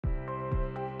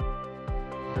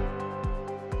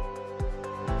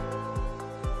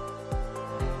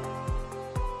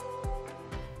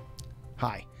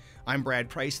Hi, I'm Brad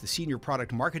Price, the Senior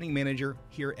Product Marketing Manager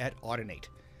here at Audinate.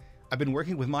 I've been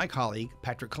working with my colleague,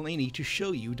 Patrick Kalani, to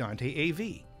show you Dante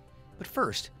AV. But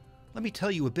first, let me tell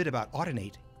you a bit about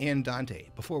Audinate and Dante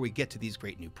before we get to these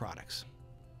great new products.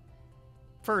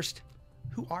 First,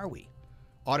 who are we?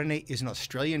 Audinate is an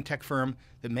Australian tech firm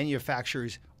that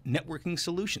manufactures networking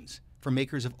solutions for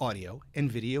makers of audio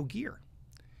and video gear.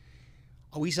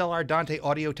 We sell our Dante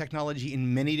audio technology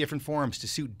in many different forms to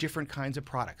suit different kinds of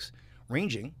products,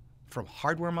 ranging from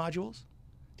hardware modules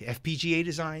to FPGA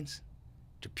designs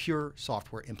to pure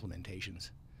software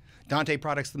implementations. Dante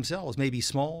products themselves may be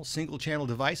small, single-channel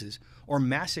devices or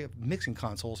massive mixing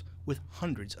consoles with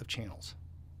hundreds of channels.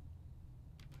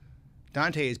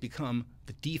 Dante has become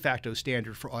the de facto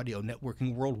standard for audio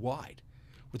networking worldwide,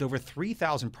 with over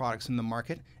 3,000 products in the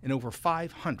market and over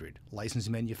 500 licensed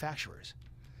manufacturers.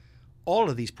 All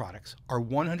of these products are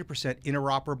 100%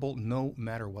 interoperable no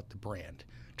matter what the brand.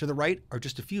 To the right are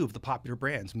just a few of the popular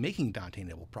brands making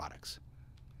Dante-enabled products.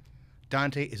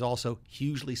 Dante is also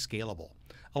hugely scalable,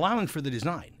 allowing for the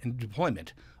design and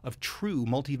deployment of true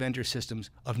multi-vendor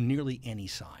systems of nearly any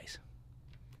size.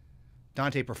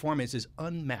 Dante performance is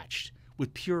unmatched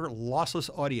with pure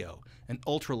lossless audio and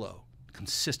ultra-low,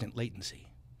 consistent latency.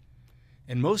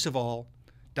 And most of all,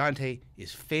 Dante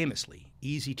is famously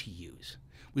easy to use.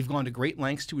 We've gone to great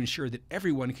lengths to ensure that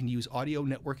everyone can use audio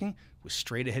networking with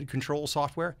straight-ahead control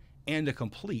software and a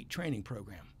complete training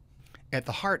program. At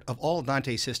the heart of all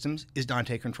Dante systems is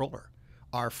Dante Controller,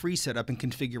 our free setup and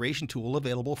configuration tool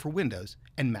available for Windows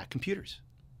and Mac computers.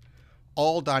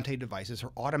 All Dante devices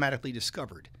are automatically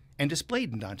discovered and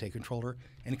displayed in Dante Controller,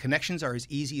 and connections are as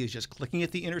easy as just clicking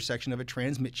at the intersection of a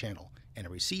transmit channel and a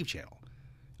receive channel.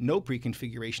 No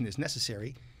pre-configuration is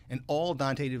necessary, and all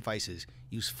Dante devices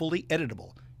use fully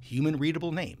editable,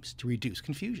 human-readable names to reduce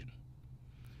confusion.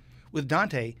 With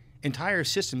Dante, entire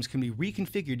systems can be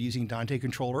reconfigured using Dante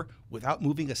Controller without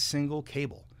moving a single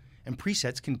cable, and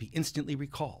presets can be instantly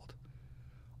recalled.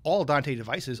 All Dante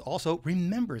devices also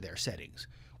remember their settings,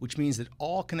 which means that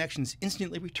all connections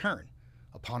instantly return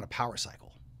upon a power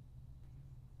cycle.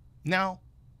 Now,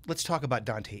 let's talk about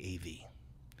Dante AV.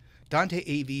 Dante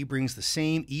AV brings the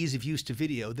same ease of use to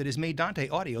video that has made Dante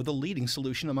Audio the leading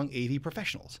solution among AV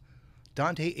professionals.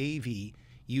 Dante AV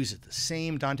uses the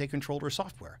same Dante Controller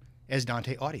software as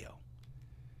Dante Audio.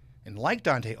 And like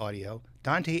Dante Audio,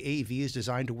 Dante AV is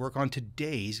designed to work on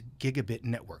today's gigabit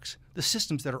networks, the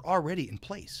systems that are already in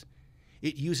place.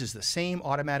 It uses the same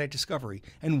automatic discovery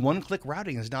and one-click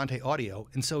routing as Dante Audio,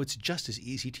 and so it's just as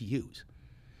easy to use.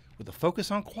 With a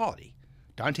focus on quality,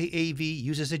 Dante AV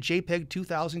uses a JPEG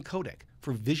 2000 codec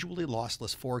for visually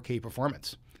lossless 4K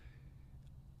performance.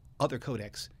 Other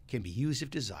codecs can be used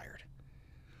if desired.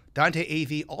 Dante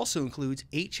AV also includes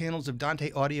 8 channels of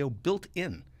Dante Audio built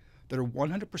in that are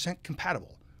 100%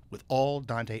 compatible with all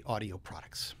Dante Audio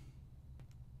products.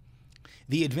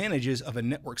 The advantages of a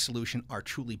network solution are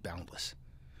truly boundless.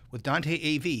 With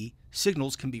Dante AV,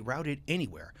 signals can be routed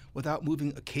anywhere without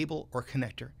moving a cable or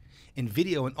connector, and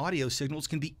video and audio signals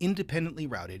can be independently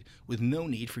routed with no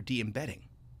need for de-embedding.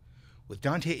 With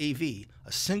Dante AV,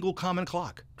 a single common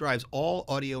clock drives all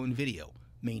audio and video,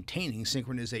 maintaining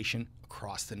synchronization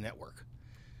across the network.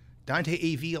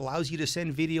 Dante AV allows you to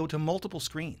send video to multiple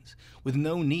screens with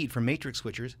no need for matrix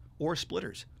switchers or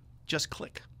splitters. Just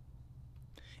click.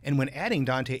 And when adding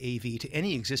Dante AV to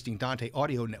any existing Dante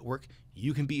audio network,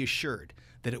 you can be assured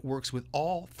that it works with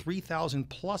all 3,000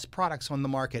 plus products on the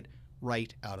market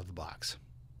right out of the box.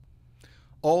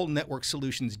 All network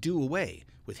solutions do away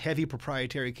with heavy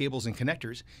proprietary cables and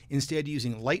connectors, instead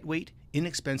using lightweight,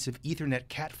 inexpensive Ethernet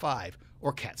Cat5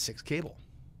 or Cat6 cable.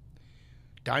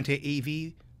 Dante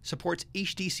AV supports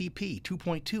HDCP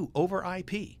 2.2 over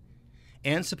IP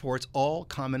and supports all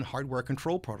common hardware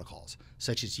control protocols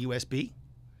such as USB,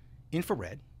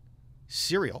 infrared,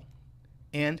 serial,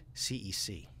 and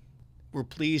CEC. We're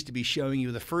pleased to be showing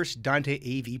you the first Dante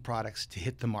AV products to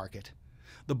hit the market: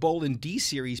 the Bolin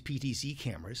D-Series PTZ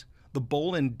cameras, the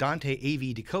Bolin Dante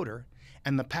AV decoder,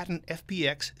 and the patent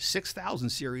FPX 6000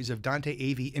 series of Dante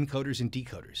AV encoders and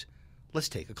decoders. Let's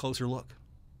take a closer look.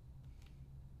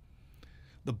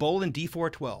 The Bolin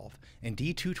D412 and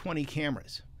D220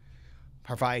 cameras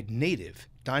provide native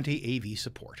Dante AV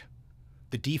support.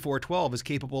 The D412 is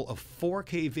capable of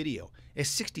 4K video at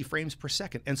 60 frames per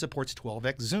second and supports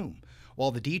 12x zoom,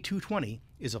 while the D220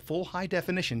 is a full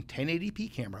high-definition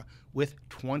 1080p camera with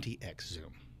 20x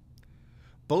zoom.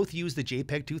 Both use the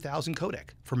JPEG 2000 codec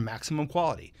for maximum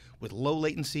quality with low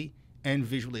latency and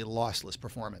visually lossless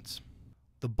performance.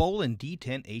 The Bolin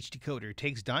D10H decoder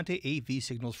takes Dante AV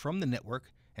signals from the network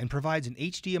and provides an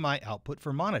HDMI output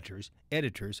for monitors,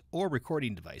 editors, or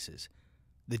recording devices.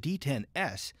 The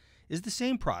D10S is the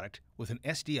same product with an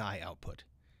SDI output.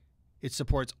 It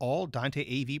supports all Dante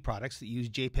AV products that use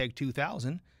JPEG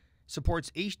 2000,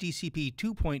 supports HDCP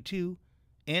 2.2,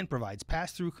 and provides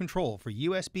pass-through control for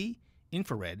USB,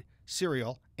 infrared,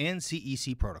 serial, and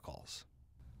CEC protocols.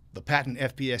 The patent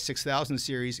FPS 6000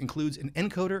 series includes an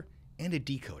encoder and a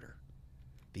decoder.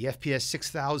 The FPS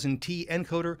 6000T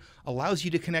encoder allows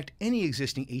you to connect any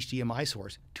existing HDMI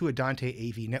source to a Dante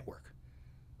AV network,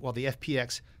 while the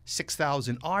FPX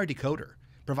 6000R decoder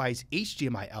provides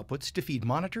HDMI outputs to feed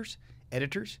monitors,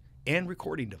 editors, and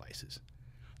recording devices.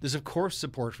 There's of course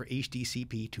support for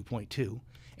HDCP 2.2,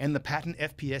 and the patent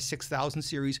FPS 6000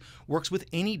 series works with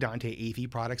any Dante AV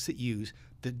products that use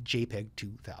the JPEG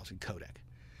 2000 codec.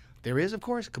 There is, of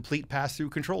course, complete pass-through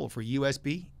control for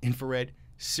USB, infrared,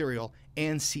 serial,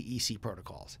 and CEC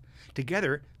protocols.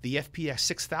 Together, the FPS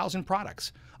 6000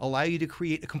 products allow you to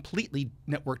create a completely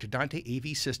networked Dante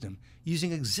AV system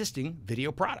using existing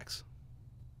video products.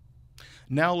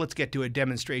 Now let's get to a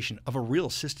demonstration of a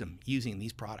real system using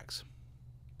these products.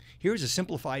 Here's a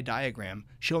simplified diagram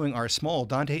showing our small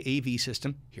Dante AV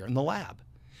system here in the lab.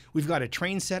 We've got a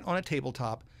train set on a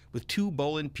tabletop with two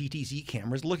Bolin PTZ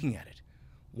cameras looking at it.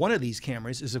 One of these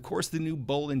cameras is of course the new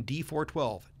Bolin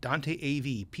D412 Dante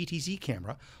AV PTZ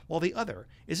camera, while the other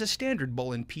is a standard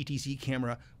Bolin PTZ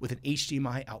camera with an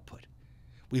HDMI output.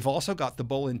 We've also got the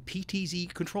Bolin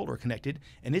PTZ controller connected,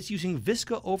 and it's using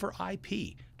VISCA over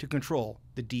IP to control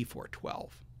the D412.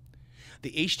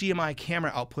 The HDMI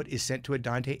camera output is sent to a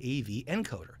Dante AV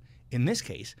encoder, in this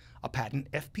case a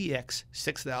patent FPX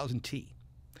 6000T,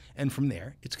 and from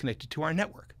there it's connected to our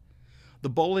network. The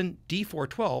Bolin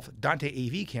D412 Dante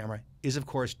AV camera is of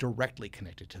course directly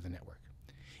connected to the network.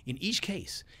 In each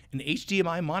case, an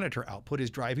HDMI monitor output is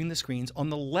driving the screens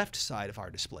on the left side of our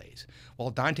displays,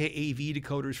 while Dante AV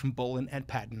decoders from Bolin and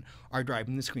Patent are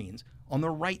driving the screens on the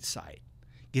right side,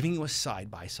 giving you a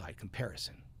side-by-side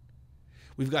comparison.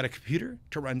 We've got a computer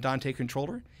to run Dante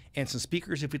controller and some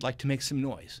speakers if we'd like to make some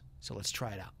noise, so let's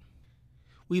try it out.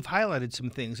 We've highlighted some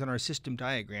things on our system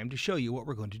diagram to show you what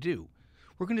we're going to do.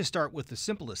 We're going to start with the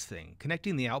simplest thing,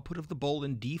 connecting the output of the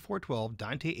Bolin D412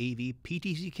 Dante AV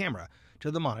PTZ camera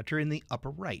to the monitor in the upper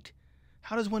right.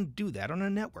 How does one do that on a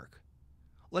network?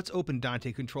 Let's open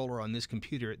Dante controller on this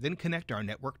computer, then connect our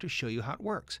network to show you how it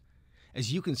works.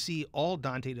 As you can see, all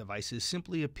Dante devices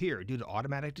simply appear due to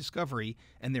automatic discovery,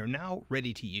 and they're now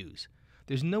ready to use.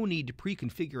 There's no need to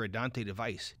pre-configure a Dante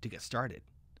device to get started.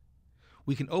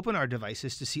 We can open our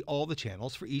devices to see all the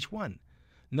channels for each one.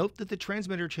 Note that the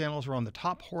transmitter channels are on the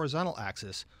top horizontal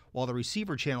axis, while the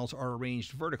receiver channels are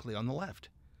arranged vertically on the left.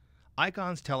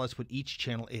 Icons tell us what each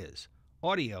channel is: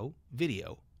 audio,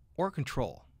 video, or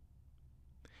control.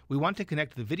 We want to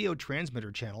connect the video transmitter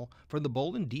channel from the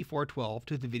Bolin D412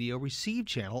 to the video receive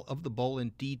channel of the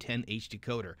Bolin D10H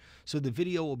decoder, so the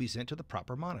video will be sent to the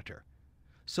proper monitor.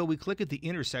 So we click at the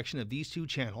intersection of these two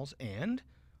channels and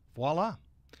voila!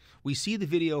 We see the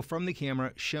video from the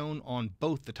camera shown on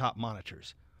both the top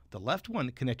monitors. The left one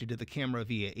connected to the camera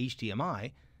via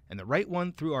HDMI, and the right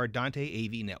one through our Dante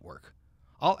AV network.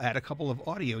 I'll add a couple of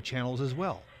audio channels as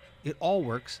well. It all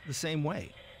works the same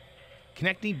way.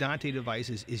 Connecting Dante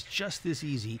devices is just this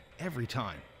easy every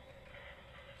time.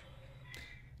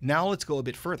 Now let's go a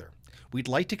bit further. We'd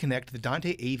like to connect the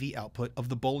Dante AV output of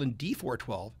the Bolin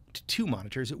D412 to two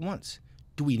monitors at once.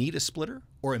 Do we need a splitter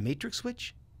or a matrix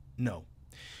switch? No.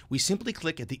 We simply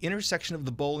click at the intersection of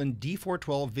the Bolin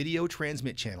D412 video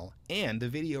transmit channel and the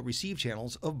video receive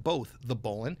channels of both the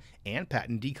Bolin and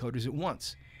Patent decoders at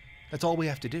once. That's all we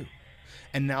have to do.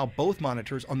 And now both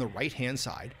monitors on the right-hand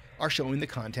side are showing the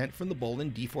content from the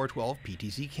Bolin D412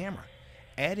 PTZ camera.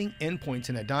 Adding endpoints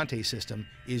in a Dante system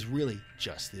is really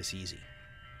just this easy.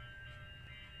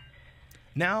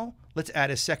 Now let's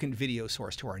add a second video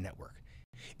source to our network.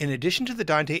 In addition to the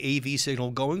Dante AV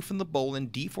signal going from the Bolin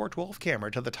D412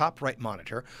 camera to the top right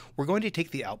monitor, we're going to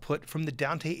take the output from the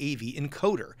Dante AV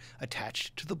encoder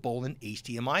attached to the Bolin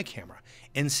HDMI camera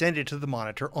and send it to the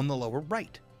monitor on the lower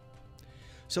right.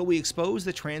 So we expose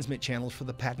the transmit channels for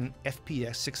the Patent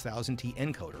FPS 6000T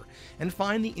encoder and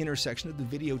find the intersection of the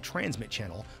video transmit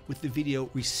channel with the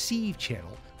video receive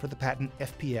channel for the Patent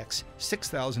FPX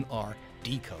 6000R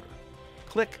decoder.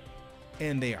 Click,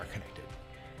 and they are connected.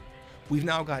 We've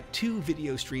now got two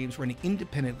video streams running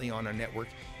independently on our network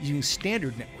using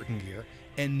standard networking gear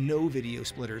and no video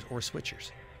splitters or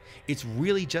switchers. It's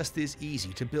really just this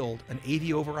easy to build an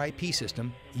AV over IP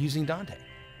system using Dante.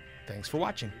 Thanks for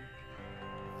watching.